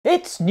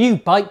It's new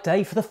bike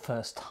day for the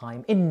first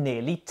time in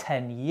nearly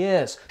 10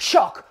 years.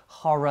 Shock!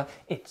 Horror,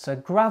 it's a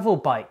gravel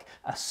bike,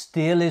 a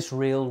steel is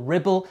real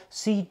Ribble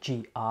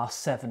CGR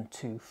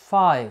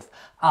 725,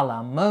 a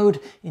la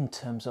mode in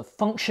terms of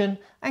function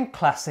and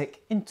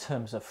classic in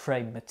terms of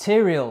frame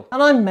material.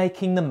 And I'm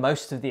making the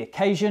most of the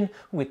occasion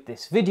with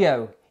this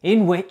video,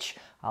 in which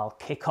I'll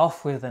kick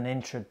off with an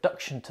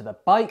introduction to the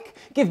bike,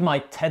 give my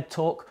TED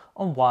talk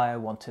on why I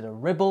wanted a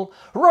Ribble,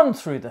 run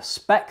through the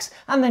specs,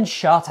 and then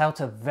shout out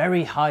a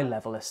very high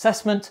level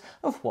assessment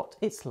of what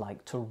it's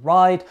like to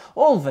ride,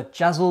 all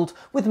vajazzled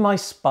with my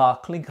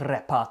sparkling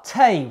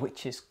repartee,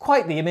 which is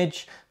quite the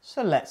image,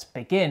 so let's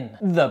begin.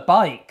 The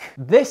bike.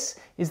 This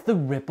is the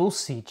Ribble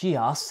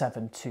CGR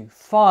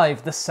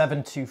 725. The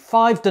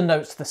 725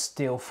 denotes the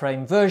steel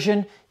frame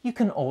version. You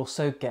can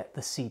also get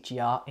the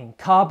CGR in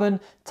carbon,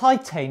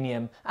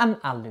 titanium and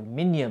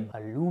aluminum.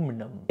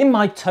 In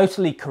my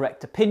totally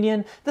correct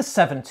opinion, the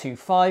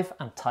 725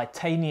 and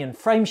titanium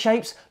frame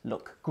shapes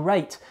look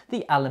great.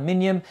 The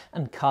aluminium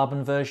and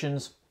carbon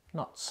versions,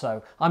 not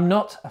so. I'm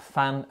not a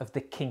fan of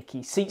the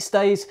kinky seat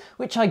stays,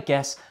 which I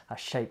guess are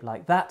shaped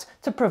like that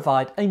to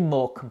provide a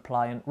more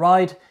compliant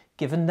ride,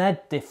 given their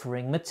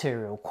differing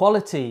material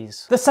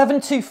qualities. The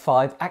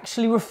 725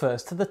 actually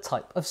refers to the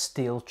type of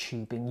steel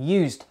tubing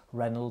used,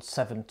 Reynolds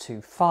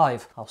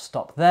 725. I'll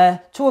stop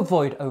there to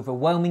avoid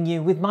overwhelming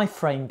you with my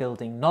frame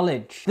building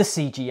knowledge. The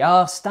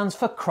CGR stands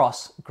for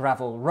Cross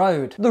Gravel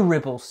Road. The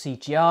Ribble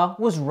CGR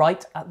was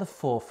right at the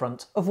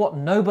forefront of what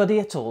nobody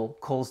at all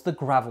calls the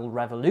gravel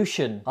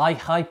revolution. I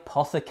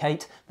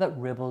hypothecate that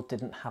Ribble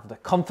didn't have the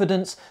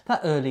confidence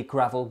that early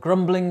gravel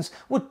grumblings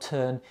would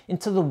turn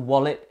into the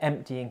wallet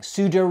emptying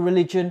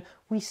pseudo-religion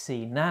we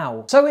see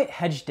now. So it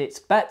hedged its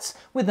bets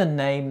with a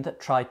name that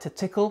tried to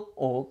tickle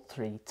all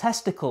three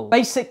testicles.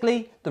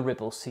 Basically, the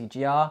Ribble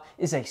CGR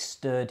is a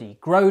sturdy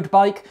road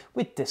bike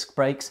with disc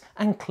brakes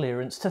and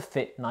clearance to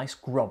fit nice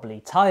grobbly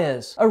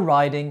tyres. A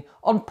riding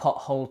on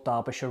potholed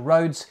Derbyshire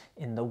roads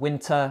in the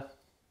winter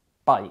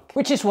bike,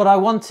 which is what I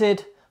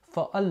wanted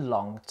for a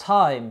long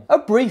time. A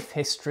brief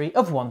history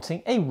of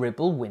wanting a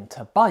Ribble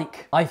winter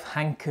bike. I've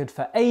hankered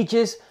for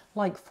ages,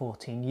 like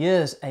 14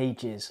 years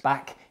ages.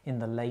 Back in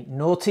the late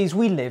noughties,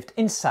 we lived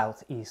in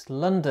southeast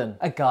London.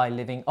 A guy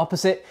living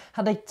opposite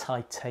had a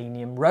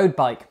titanium road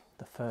bike,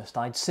 the first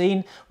I'd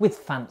seen, with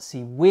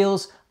fancy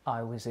wheels.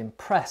 I was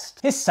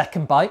impressed. His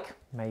second bike,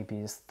 maybe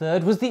his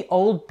third, was the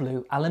old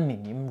blue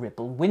aluminium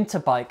Ribble winter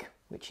bike,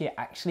 which he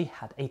actually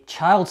had a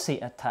child seat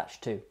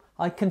attached to.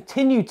 I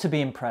continued to be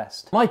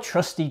impressed. My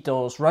trusty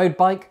Dawes road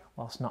bike,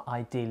 whilst not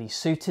ideally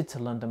suited to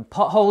London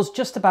potholes,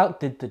 just about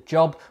did the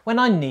job when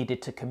I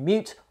needed to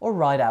commute or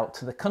ride out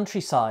to the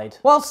countryside.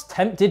 Whilst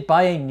tempted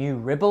by a new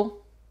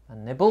Ribble, a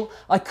nibble,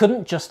 I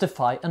couldn't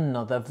justify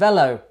another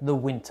velo. The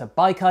winter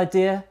bike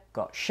idea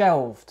got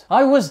shelved.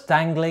 I was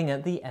dangling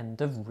at the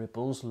end of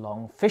Ribble's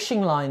long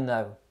fishing line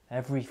though.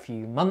 Every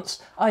few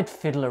months, I'd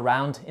fiddle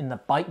around in the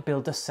bike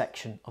builder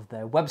section of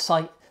their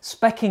website,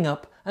 speccing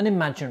up an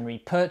imaginary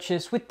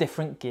purchase with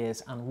different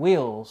gears and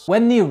wheels.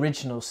 When the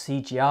original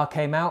CGR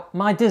came out,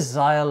 my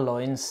desire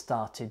loins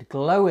started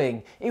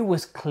glowing. It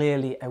was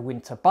clearly a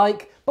winter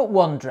bike, but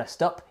one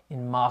dressed up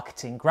in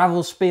marketing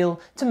gravel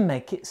spiel to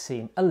make it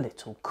seem a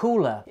little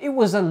cooler. It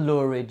was a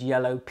lurid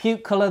yellow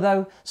puke colour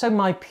though, so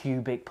my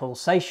pubic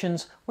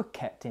pulsations were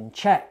kept in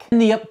check.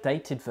 And the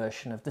updated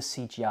version of the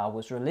CGR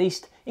was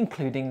released,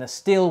 including the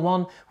steel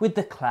one with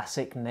the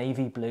classic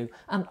navy blue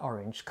and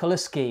orange colour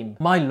scheme.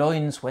 My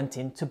loins went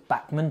into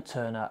Bachman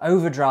Turner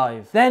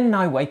overdrive. Then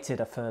I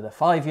waited a further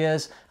 5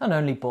 years and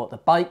only bought the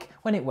bike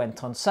when it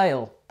went on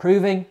sale,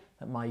 proving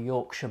that my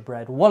Yorkshire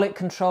bred wallet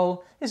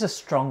control is a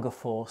stronger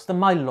force than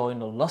my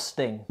loinal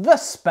lusting. The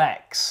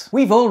specs.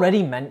 We've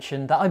already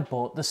mentioned that I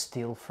bought the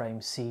steel frame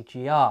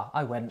CGR.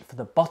 I went for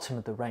the bottom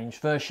of the range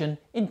version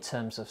in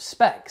terms of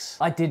specs.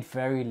 I did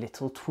very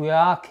little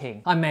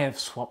twerking. I may have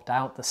swapped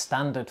out the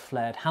standard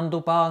flared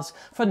handlebars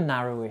for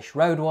narrowish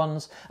road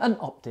ones and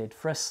opted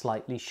for a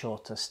slightly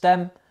shorter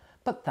stem,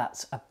 but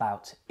that's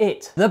about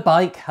it. The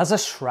bike has a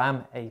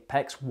SRAM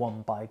Apex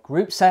 1x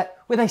group set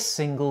with a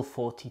single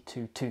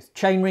 42 tooth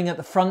chainring at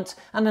the front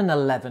and an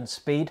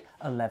 11-speed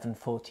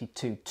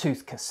 1142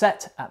 tooth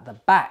cassette at the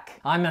back.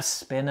 I'm a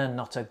spinner,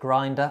 not a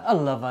grinder, a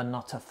lover,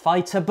 not a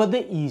fighter, but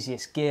the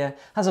easiest gear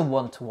has a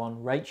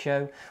 1:1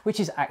 ratio, which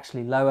is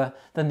actually lower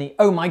than the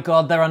 "oh my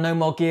god, there are no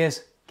more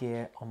gears"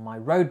 gear on my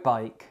road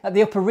bike. At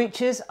the upper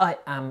reaches, I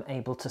am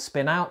able to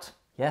spin out,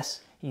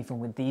 yes, even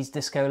with these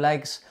disco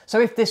legs. So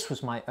if this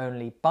was my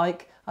only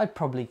bike, I'd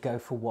probably go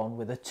for one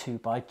with a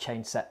 2x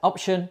chainset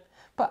option,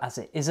 but as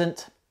it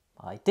isn't,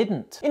 I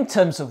didn't. In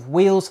terms of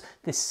wheels,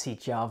 this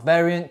CGR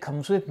variant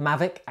comes with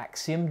Mavic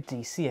Axiom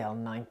DCL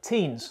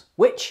 19s,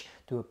 which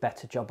do a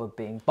better job of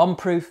being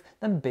bomb-proof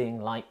than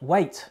being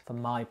lightweight. For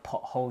my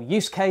pothole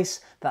use case,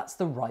 that's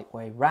the right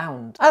way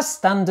round. As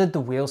standard, the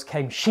wheels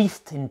came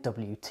sheathed in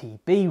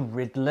WTB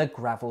Riddler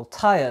gravel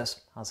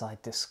tyres. As I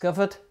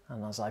discovered,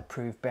 and as I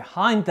proved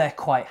behind, they're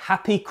quite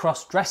happy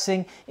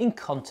cross-dressing in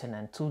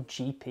Continental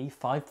GP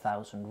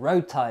 5000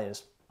 road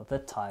tyres. Other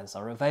tyres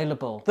are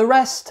available. The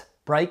rest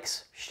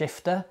Brakes,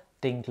 shifter,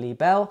 dinghy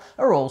bell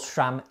are all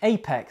SRAM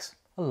Apex,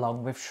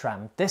 along with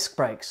SRAM disc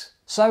brakes.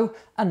 So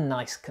a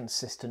nice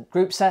consistent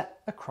group set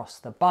across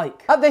the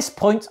bike. At this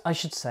point I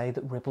should say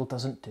that Ribble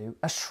doesn't do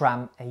a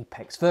SRAM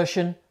Apex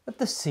version of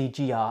the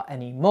CGR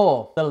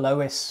anymore. The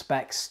lowest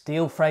spec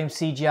steel frame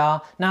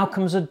CGR now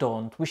comes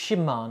adorned with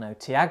Shimano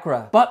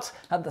Tiagra. But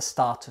at the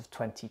start of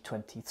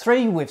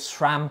 2023, with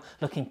SRAM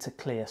looking to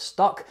clear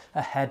stock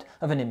ahead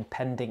of an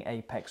impending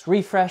Apex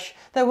refresh,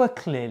 there were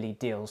clearly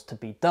deals to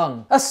be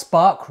done. A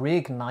spark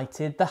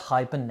reignited the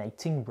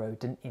hibernating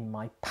rodent in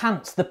my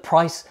pants. The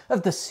price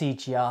of the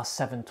CGR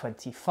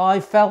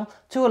 725 fell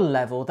to a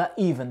level that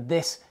even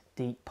this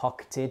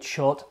deep-pocketed,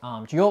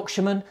 short-armed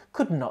Yorkshireman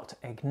could not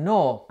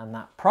ignore, and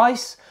that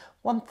price,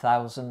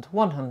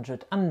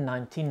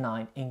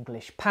 £1,199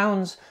 English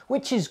pounds,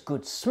 which is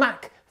good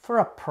smack for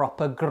a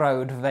proper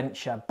growed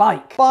venture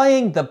bike.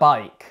 Buying the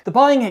bike. The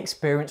buying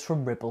experience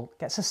from Ribble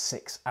gets a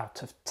 6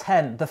 out of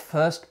 10. The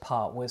first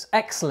part was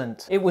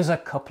excellent. It was a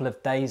couple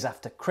of days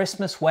after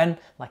Christmas when,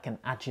 like an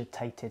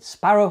agitated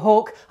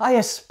sparrowhawk, I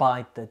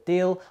espied the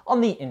deal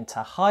on the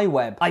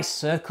interhighweb. I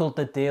circled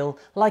the deal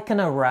like an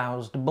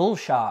aroused bull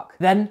shark.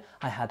 Then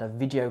I had a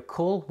video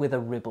call with a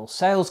Ribble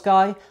sales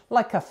guy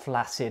like a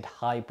flaccid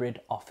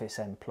hybrid office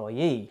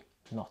employee.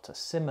 Not a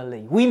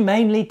simile. We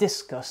mainly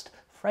discussed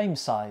frame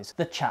size.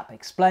 The chap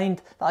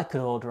explained that I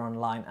could order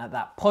online at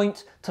that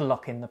point to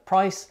lock in the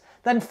price,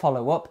 then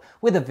follow up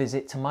with a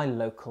visit to my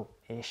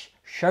local-ish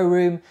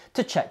showroom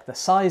to check the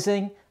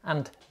sizing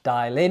and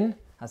dial in,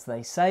 as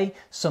they say,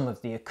 some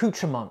of the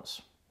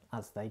accoutrements,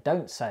 as they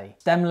don't say.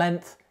 Stem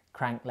length,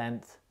 crank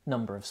length,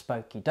 number of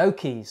spokey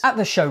dokies. At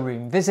the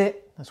showroom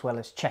visit, as well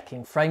as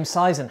checking frame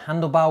size and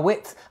handlebar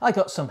width, I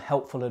got some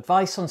helpful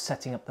advice on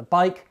setting up the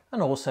bike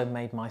and also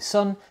made my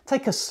son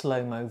take a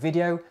slow-mo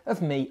video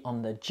of me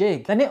on the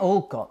jig. Then it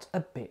all got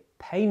a bit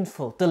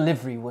painful.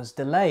 Delivery was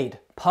delayed,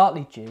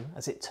 partly due,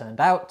 as it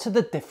turned out, to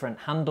the different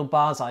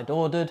handlebars I'd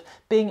ordered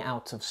being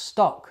out of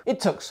stock.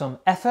 It took some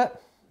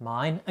effort,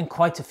 mine, and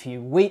quite a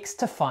few weeks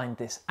to find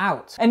this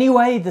out.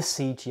 Anyway, the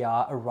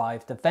CGR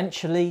arrived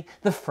eventually,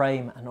 the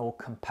frame and all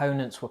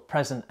components were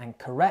present and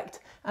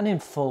correct and in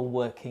full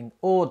working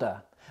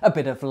order. A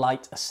bit of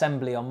light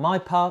assembly on my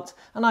part,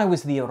 and I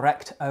was the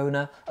erect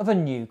owner of a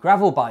new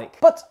gravel bike.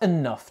 But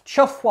enough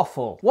chuff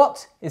waffle.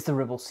 What is the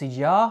Ribble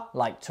CGR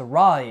like to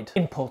ride?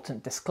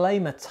 Important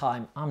disclaimer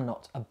time, I'm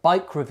not a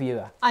bike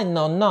reviewer. I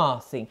know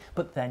nothing,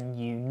 but then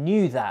you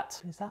knew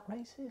that. Is that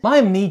racist? My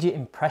immediate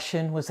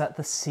impression was that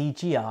the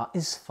CGR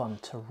is fun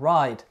to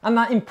ride, and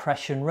that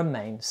impression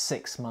remains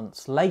 6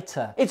 months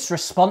later. It's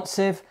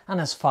responsive,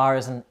 and as far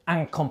as an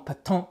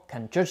incompetent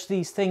can judge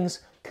these things,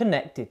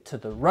 connected to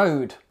the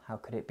road. How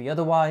could it be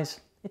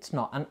otherwise? It's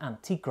not an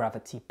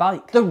anti-gravity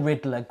bike. The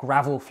Riddler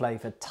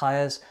gravel-flavoured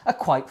tyres are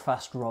quite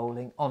fast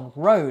rolling on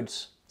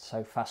roads.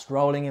 So fast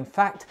rolling, in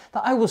fact,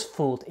 that I was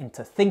fooled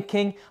into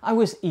thinking I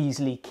was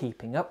easily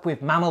keeping up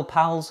with mammal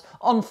pals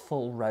on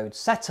full road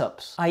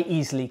setups. I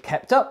easily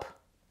kept up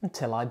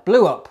until I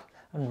blew up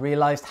and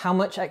realised how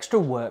much extra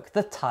work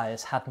the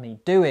tyres had me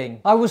doing.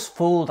 I was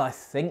fooled, I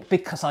think,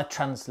 because I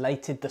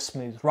translated the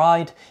smooth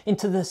ride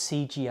into the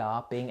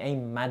CGR being a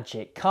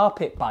magic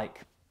carpet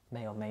bike.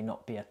 May or may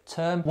not be a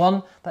term,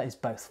 one that is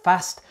both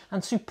fast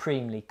and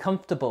supremely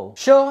comfortable.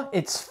 Sure,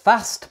 it's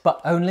fast, but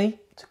only,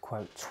 to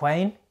quote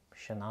Twain,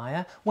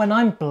 Shania, when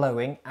I'm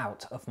blowing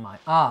out of my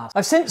arse.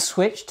 I've since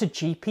switched to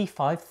GP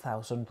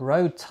 5000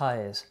 road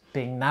tyres.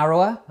 Being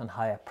narrower and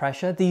higher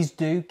pressure, these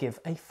do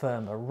give a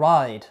firmer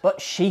ride, but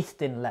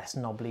sheathed in less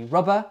knobbly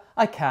rubber,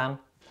 I can,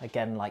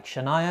 again like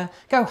Shania,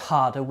 go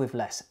harder with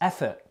less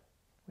effort,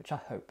 which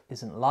I hope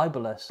isn't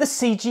libelous. The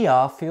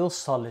CGR feels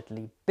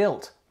solidly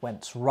built.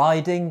 Whence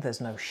riding,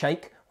 there's no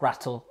shake,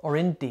 rattle, or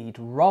indeed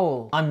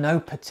roll. I'm no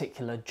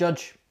particular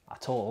judge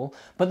at all,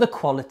 but the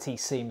quality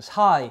seems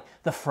high,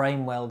 the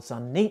frame welds are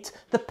neat,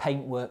 the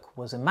paintwork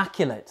was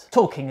immaculate.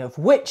 Talking of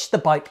which, the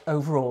bike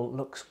overall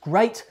looks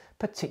great,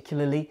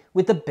 particularly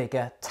with the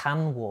bigger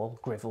tan wall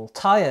Grivel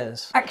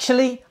tyres.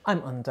 Actually,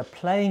 I'm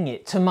underplaying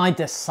it. To my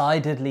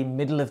decidedly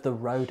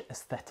middle-of-the-road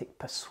aesthetic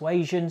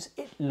persuasions,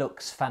 it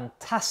looks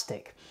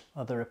fantastic.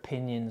 Other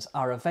opinions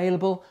are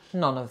available,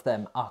 none of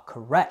them are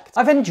correct.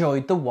 I've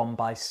enjoyed the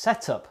 1x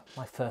setup,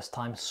 my first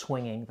time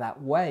swinging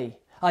that way.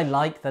 I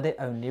like that it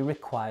only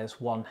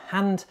requires one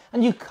hand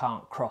and you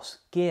can't cross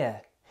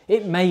gear.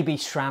 It may be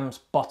SRAM's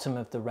bottom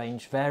of the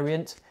range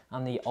variant,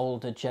 and the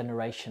older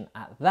generation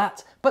at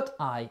that, but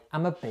I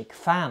am a big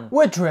fan.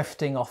 We're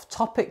drifting off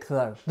topic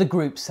though. The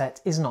group set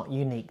is not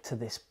unique to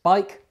this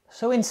bike,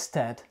 so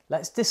instead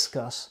let's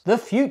discuss the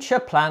future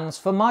plans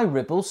for my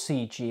Ribble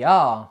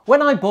CGR.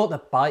 When I bought the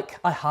bike,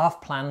 I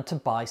half planned to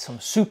buy some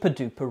super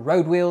duper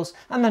road wheels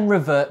and then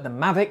revert the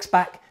Mavics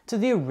back to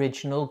the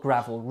original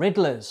gravel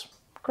Riddlers.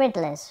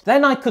 Griddlers.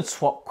 Then I could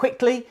swap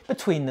quickly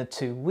between the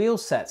two wheel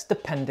sets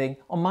depending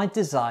on my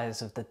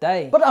desires of the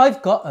day. But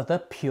I've got other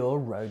pure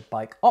road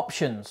bike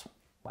options.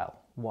 Well,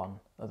 one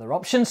other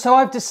option, so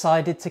I've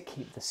decided to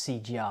keep the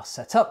CGR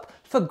set up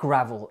for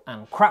gravel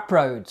and crap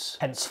roads.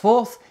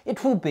 Henceforth,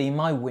 it will be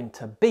my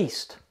winter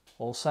beast,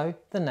 also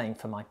the name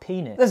for my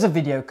penis. There's a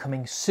video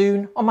coming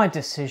soon on my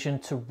decision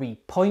to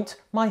repoint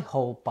my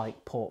whole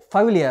bike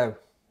portfolio.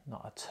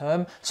 Not a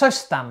term, so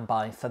stand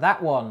by for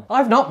that one.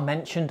 I've not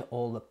mentioned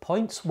all the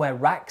points where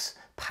racks,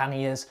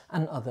 panniers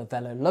and other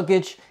velo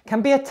luggage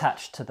can be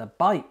attached to the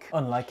bike.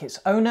 Unlike its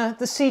owner,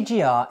 the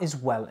CGR is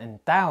well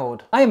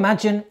endowed. I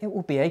imagine it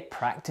will be a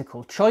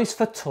practical choice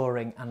for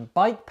touring and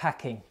bike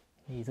packing,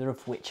 neither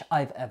of which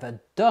I've ever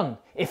done.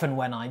 If and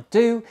when I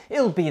do,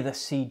 it'll be the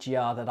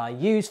CGR that I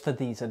use for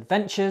these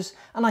adventures,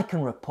 and I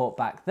can report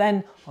back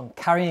then on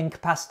carrying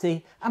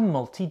capacity and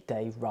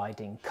multi-day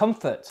riding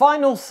comfort.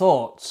 Final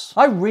thoughts.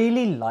 I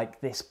really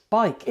like this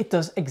bike. It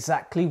does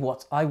exactly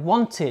what I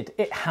wanted.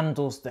 It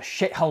handles the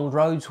shithole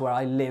roads where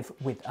I live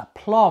with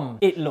aplomb.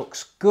 It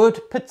looks good,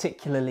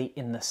 particularly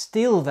in the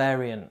steel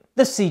variant.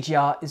 The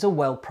CGR is a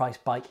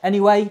well-priced bike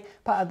anyway,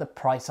 but at the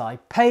price I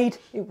paid,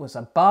 it was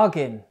a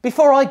bargain.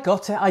 Before I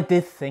got it, I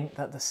did think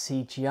that the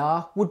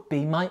CGR would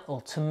be my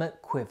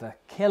ultimate quiver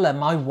killer,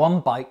 my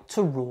one bike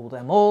to rule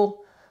them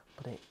all,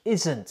 but it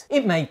isn't.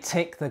 It may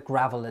tick the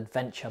gravel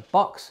adventure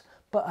box,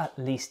 but at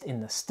least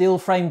in the steel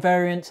frame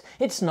variant,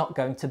 it's not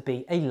going to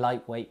be a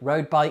lightweight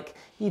road bike,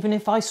 even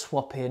if I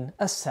swap in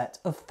a set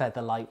of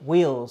featherlight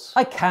wheels.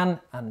 I can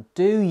and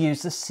do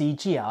use the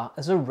CGR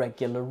as a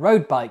regular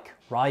road bike,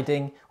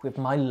 riding with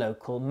my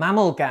local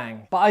mammal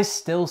gang, but I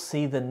still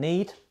see the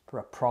need for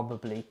a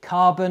probably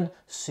carbon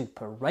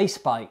super race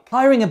bike.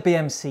 Hiring a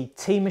BMC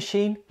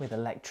T-machine with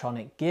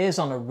electronic gears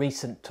on a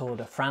recent Tour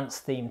de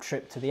France themed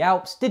trip to the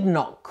Alps did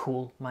not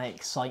cool my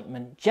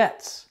excitement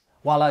jets.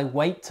 While I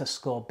wait to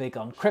score big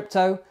on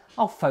crypto,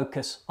 I'll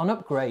focus on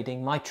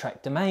upgrading my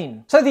Trek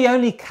domain. So the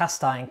only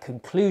cast iron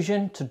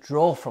conclusion to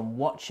draw from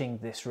watching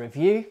this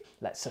review,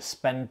 let's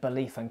suspend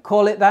belief and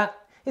call it that,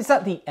 is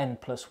that the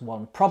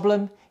N+1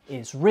 problem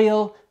is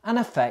real and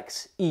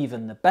affects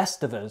even the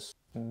best of us.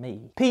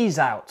 Me. Peace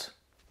out.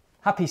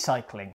 Happy cycling.